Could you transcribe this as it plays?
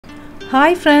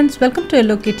Hi friends, welcome to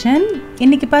Hello Kitchen.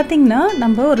 இன்னைக்கு பாத்தீங்கன்னா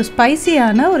நம்ம ஒரு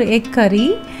ஸ்பைசியான ஒரு எக் கறி.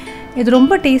 இது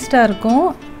ரொம்ப டேஸ்டா இருக்கும்.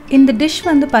 இந்த டிஷ்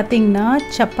வந்து பாத்தீங்கன்னா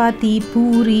சப்பாத்தி,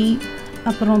 பூரி,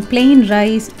 அப்புறம் plain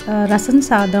ரைஸ், ரசம்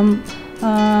சாதம்,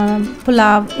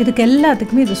 புலாவ் இதுக்கு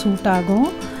எல்லாத்துக்குமே இது சூட் ஆகும்.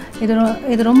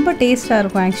 இது ரொம்ப டேஸ்டா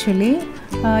இருக்கும் एक्चुअली.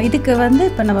 இதுக்கு வந்து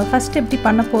இப்போ நம்ம ஃபர்ஸ்ட் எப்படி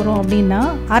பண்ண போறோம் அப்படினா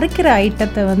அரைக்கிற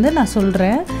ஐட்டத்தை வந்து நான்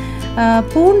சொல்றேன்.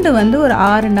 பூண்டு வந்து ஒரு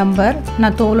 6 நம்பர்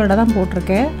நான் தோலோட தான்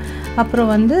போட்டுருக்கேன். அப்புறம்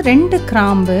வந்து 2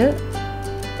 கிராம்பு,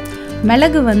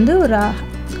 மிளகு வந்து ஒரு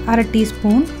 1/2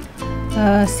 டீஸ்பூன்,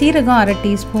 சீரகம் 1/2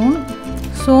 டீஸ்பூன்,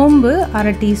 சோம்பு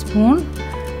 1/2 டீஸ்பூன்,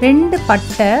 2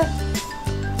 பட்டை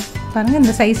பாருங்கள்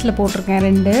இந்த சைஸில் போட்டிருக்கேன்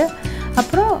 2,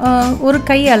 அப்புறம் ஒரு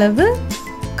கை அளவு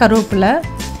கருவேப்பிலை.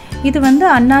 இது வந்து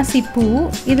அன்னாசி பூ.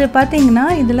 இது பார்த்தீங்கன்னா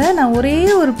இதில் நான் ஒரே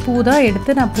ஒரு பூ தான்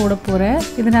எடுத்து நான் போட போகிறேன்.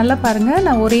 இது நல்லா பாருங்கள்,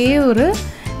 நான் ஒரே ஒரு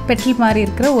பெட்டல் மாதிரி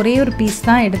இருக்கிற ஒரே ஒரு பீஸ்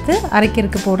தான் எடுத்து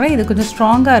அரைக்கிறதுக்கு போடுறேன். இது கொஞ்சம்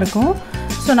ஸ்ட்ராங்காக இருக்கும்.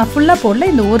 ஸோ நான் ஃபுல்லாக போடல,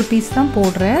 இந்த ஒரு பீஸ் தான்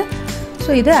போடுறேன். ஸோ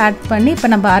இதை ஆட் பண்ணி இப்போ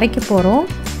நம்ம அரைக்க போகிறோம்.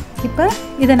 இப்போ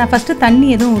இதை நான் ஃபஸ்ட்டு தண்ணி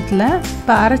எதுவும் ஊற்றல.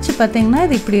 இப்போ அரைச்சி பார்த்திங்கன்னா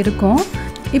இது இப்படி இருக்கும்.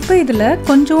 இப்போ இதில்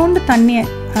கொஞ்சோண்டு தண்ணி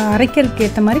அரைக்கிறதுக்கு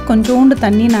ஏற்ற மாதிரி கொஞ்சோண்டு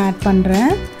தண்ணி நான் ஆட்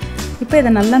பண்ணுறேன். இப்போ இதை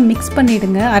நல்லா மிக்ஸ்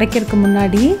பண்ணிவிடுங்க அரைக்கிறதுக்கு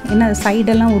முன்னாடி, ஏன்னா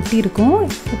சைடெல்லாம் ஒட்டி இருக்கும்.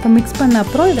 இப்போ மிக்ஸ் பண்ண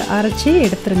அப்புறம் இதை அரைச்சி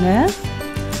எடுத்துருங்க.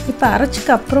 இப்போ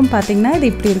அரைச்சிக்கு அப்புறம் பார்த்திங்கன்னா இது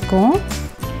இப்படி இருக்கும்.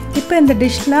 இப்போ இந்த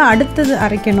டிஷ்ஷில் அடுத்தது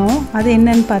அரைக்கணும். அது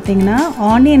என்னன்னு பார்த்தீங்கன்னா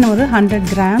ஆனியன் ஒரு 100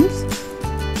 கிராம்ஸ்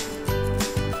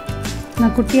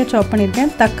நான் குட்டியாக சாப்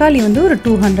பண்ணியிருக்கேன். தக்காளி வந்து ஒரு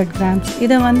 200 கிராம்ஸ்.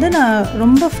 இதை வந்து நான்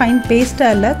ரொம்ப ஃபைன்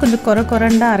பேஸ்ட்டாக இல்லை, கொஞ்சம்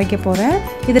கொரண்டா அரைக்க போகிறேன்.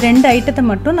 இது 2 ஐட்டத்தை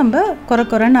மட்டும் நம்ம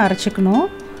கொரன்னு அரைச்சிக்கணும்.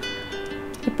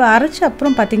 இப்போ அரைச்ச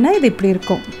அப்புறம் பார்த்திங்கன்னா இது இப்படி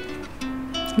இருக்கும்.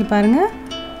 இங்கே பாருங்கள்,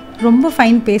 ரொம்ப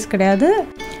ஃபைன் பேஸ்ட் கிடையாது.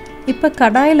 இப்போ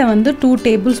கடாயில் வந்து 2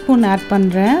 டேபிள் ஸ்பூன் ஆட்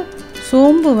பண்ணுறேன்.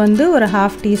 சோம்பு வந்து ஒரு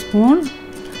 1/2 டீஸ்பூன்.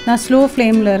 நான் ஸ்லோ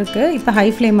ஃப்ளேமில் இருக்குது, இப்போ ஹை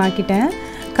ஃப்ளேம் ஆக்கிட்டேன்.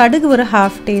 கடுகு ஒரு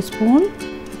 1/2 டீஸ்பூன்,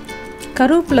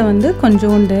 கருவேப்பிலை வந்து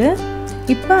கொஞ்சோண்டு.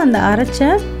 இப்போ அந்த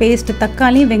அரைச்ச பேஸ்ட்டு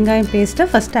தக்காளி வெங்காயம் பேஸ்ட்டை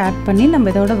ஃபஸ்ட்டு ஆட் பண்ணி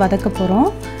நம்ம இதோட வதக்க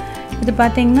போகிறோம். இது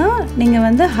பார்த்திங்கன்னா நீங்கள்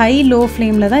வந்து ஹை லோ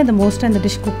ஃப்ளேமில் தான் இதை மோஸ்ட்டாக இந்த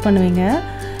டிஷ் குக் பண்ணுவீங்க.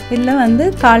 இதில் வந்து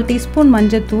 1/4 டீஸ்பூன்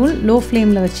மஞ்சத்தூள் லோ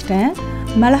ஃப்ளேமில் வச்சுட்டேன்.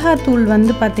 மிளகாத்தூள்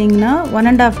வந்து பார்த்திங்கன்னா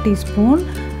 1.5 டீஸ்பூன்,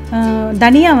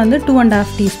 தனியா வந்து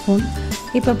 2.5 டீஸ்பூன்.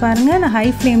 இப்போ பாருங்கள், நான் ஹை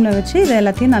ஃப்ளேமில் வச்சு இதை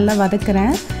எல்லாத்தையும் நல்லா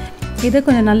வதக்குறேன். இதை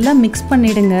கொஞ்சம் நல்லா மிக்ஸ்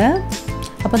பண்ணிவிடுங்க.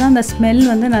 அப்போ தான் அந்த ஸ்மெல்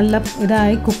வந்து நல்லா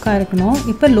இதாகி குக்காக இருக்கணும்.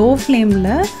 இப்போ லோ ஃப்ளேமில்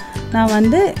நான்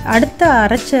வந்து அடுத்த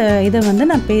அரைச்ச இதை வந்து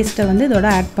நான் பேஸ்ட்டை வந்து இதோட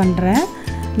ஆட் பண்ணுறேன்.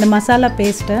 இந்த மசாலா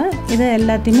பேஸ்ட்டை இதை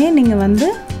எல்லாத்தையுமே நீங்கள் வந்து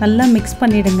நல்லா மிக்ஸ்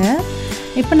பண்ணிவிடுங்க.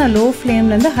 இப்போ நான் லோ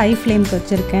ஃப்ளேம்லேருந்து ஹை ஃப்ளேமுக்கு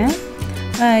வச்சுருக்கேன்.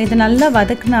 இது நல்லா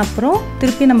வதக்குன அப்புறம்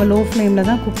திருப்பி நம்ம லோ ஃப்ளேமில்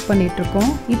தான் குக்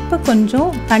பண்ணிகிட்ருக்கோம். இப்போ கொஞ்சம்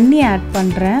தண்ணி ஆட்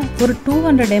பண்ணுறேன். ஒரு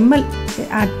 200 ml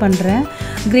ஆட் பண்ணுறேன்.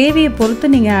 கிரேவியை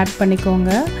பொறுத்து நீங்கள் ஆட் பண்ணிக்கோங்க.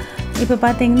 இப்போ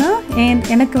பார்த்தீங்கன்னா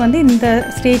எனக்கு வந்து இந்த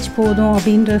ஸ்டேஜ் போதும்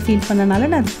அப்படின்ற ஃபீல்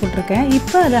பண்ணனால நான் அது போட்டிருக்கேன்.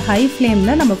 இப்போ அதை ஹை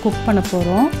ஃப்ளேமில் நம்ம குக் பண்ண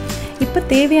போகிறோம். இப்போ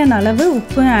தேவையான அளவு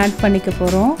உப்பு ஆட் பண்ணிக்க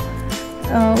போகிறோம்.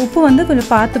 உப்பு வந்து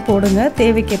கொஞ்சம் பார்த்து போடுங்க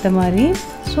தேவைக்கேற்ற மாதிரி.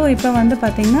 ஸோ இப்போ வந்து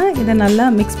பார்த்திங்கன்னா இதை நல்லா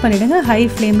மிக்ஸ் பண்ணிவிடுங்க. ஹை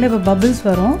ஃப்ளேமில் இப்போ பபிள்ஸ்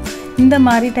வரும். இந்த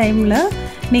மாதிரி டைமில்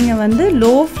நீங்கள் வந்து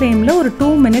லோ ஃப்ளேமில் ஒரு 2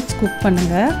 மினிட்ஸ் குக்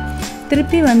பண்ணுங்கள்.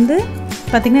 திருப்பி வந்து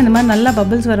பார்த்திங்கன்னா இந்த மாதிரி நல்லா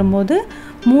பபிள்ஸ் வரும்போது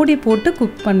மூடி போட்டு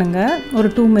குக் பண்ணுங்கள் ஒரு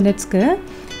 2 மினிட்ஸ்க்கு.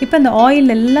 இப்போ இந்த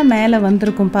ஆயில் எல்லாம் மேலே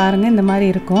வந்திருக்கும் பாருங்கள், இந்த மாதிரி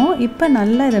இருக்கும். இப்போ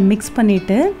நல்லா இதை மிக்ஸ்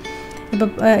பண்ணிவிட்டு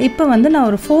இப்போ வந்து நான்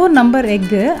ஒரு 4 நம்பர்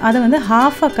எக்கு அதை வந்து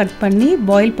ஹாஃபாக கட் பண்ணி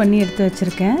பாயில் பண்ணி எடுத்து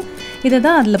வச்சுருக்கேன். இதை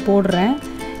தான் அதில் போடுறேன்.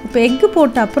 இப்போ எக்கு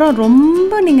போட்ட அப்புறம்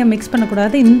ரொம்ப நீங்கள் மிக்ஸ்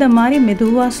பண்ணக்கூடாது. இந்த மாதிரி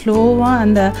மெதுவாக ஸ்லோவாக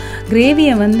அந்த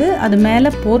கிரேவியை வந்து அது மேலே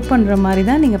போர் பண்ணுற மாதிரி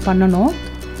தான் நீங்கள் பண்ணணும்.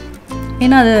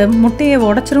 ஏன்னா அது முட்டையை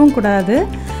உடச்சிடவும் கூடாது.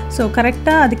 ஸோ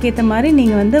கரெக்டாக அதுக்கேற்ற மாதிரி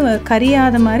நீங்கள் வந்து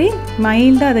கரியாத மாதிரி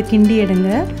மைல்டாக அதை கிண்டி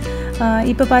எடுங்க.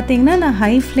 இப்போ பார்த்தீங்கன்னா நான்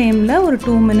ஹை ஃப்ளேமில் ஒரு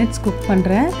 2 மினிட்ஸ் குக்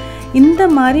பண்ணுறேன். இந்த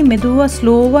மாதிரி மெதுவாக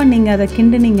ஸ்லோவாக நீங்கள் அதை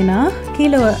கிண்டினீங்கன்னா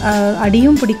கீழே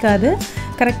அடியும் பிடிக்காது.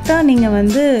 கரெக்டாக நீங்கள்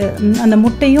வந்து அந்த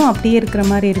முட்டையும் அப்படியே இருக்கிற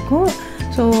மாதிரி இருக்கும்.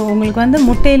 ஸோ உங்களுக்கு வந்து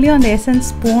முட்டையிலையும் அந்த எசன்ஸ்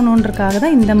போகணுன்றக்காக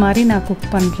தான் இந்த மாதிரி நான் குக்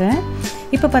பண்ணுறேன்.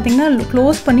 இப்போ பார்த்திங்கன்னா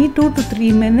க்ளோஸ் பண்ணி 2 to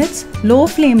 3 மினிட்ஸ் லோ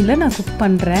ஃப்ளேமில் நான் குக்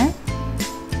பண்ணுறேன்.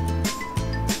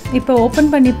 இப்போ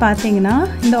ஓப்பன் பண்ணி பார்த்தீங்கன்னா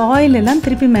இந்த ஆயில் எல்லாம்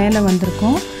திருப்பி மேலே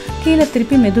வந்திருக்கும். கீழே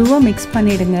திருப்பி மெதுவாக மிக்ஸ்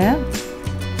பண்ணிவிடுங்க.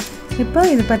 இப்போ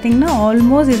இது பார்த்திங்கன்னா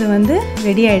ஆல்மோஸ்ட் இது வந்து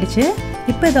ரெடி ஆகிடுச்சு.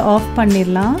 இப்போ இதை ஆஃப்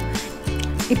பண்ணிடலாம்.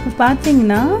 இப்போ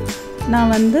பார்த்திங்கன்னா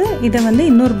நான் வந்து இதை வந்து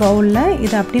இன்னொரு பவுலில்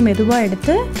இதை அப்படியே மெதுவாக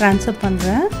எடுத்து ட்ரான்ஸ்ஃபர்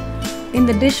பண்ணுறேன்.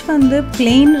 இந்த டிஷ் வந்து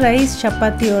plain ரைஸ்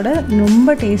சப்பாத்தியோட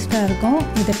ரொம்ப டேஸ்ட்டாக இருக்கும்.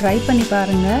 இதை ட்ரை பண்ணி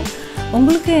பாருங்கள்.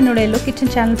 உங்களுக்கு என்னோட Hello Kitchen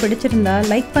சேனல் பிடிச்சிருந்தா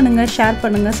லைக் பண்ணுங்கள், ஷேர்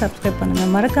பண்ணுங்கள், சப்ஸ்கிரைப்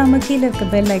பண்ணுங்கள். மறக்காமல் கீழே இருக்க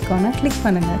பெல் ஐக்கானை கிளிக்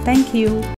பண்ணுங்கள். தேங்க்யூ.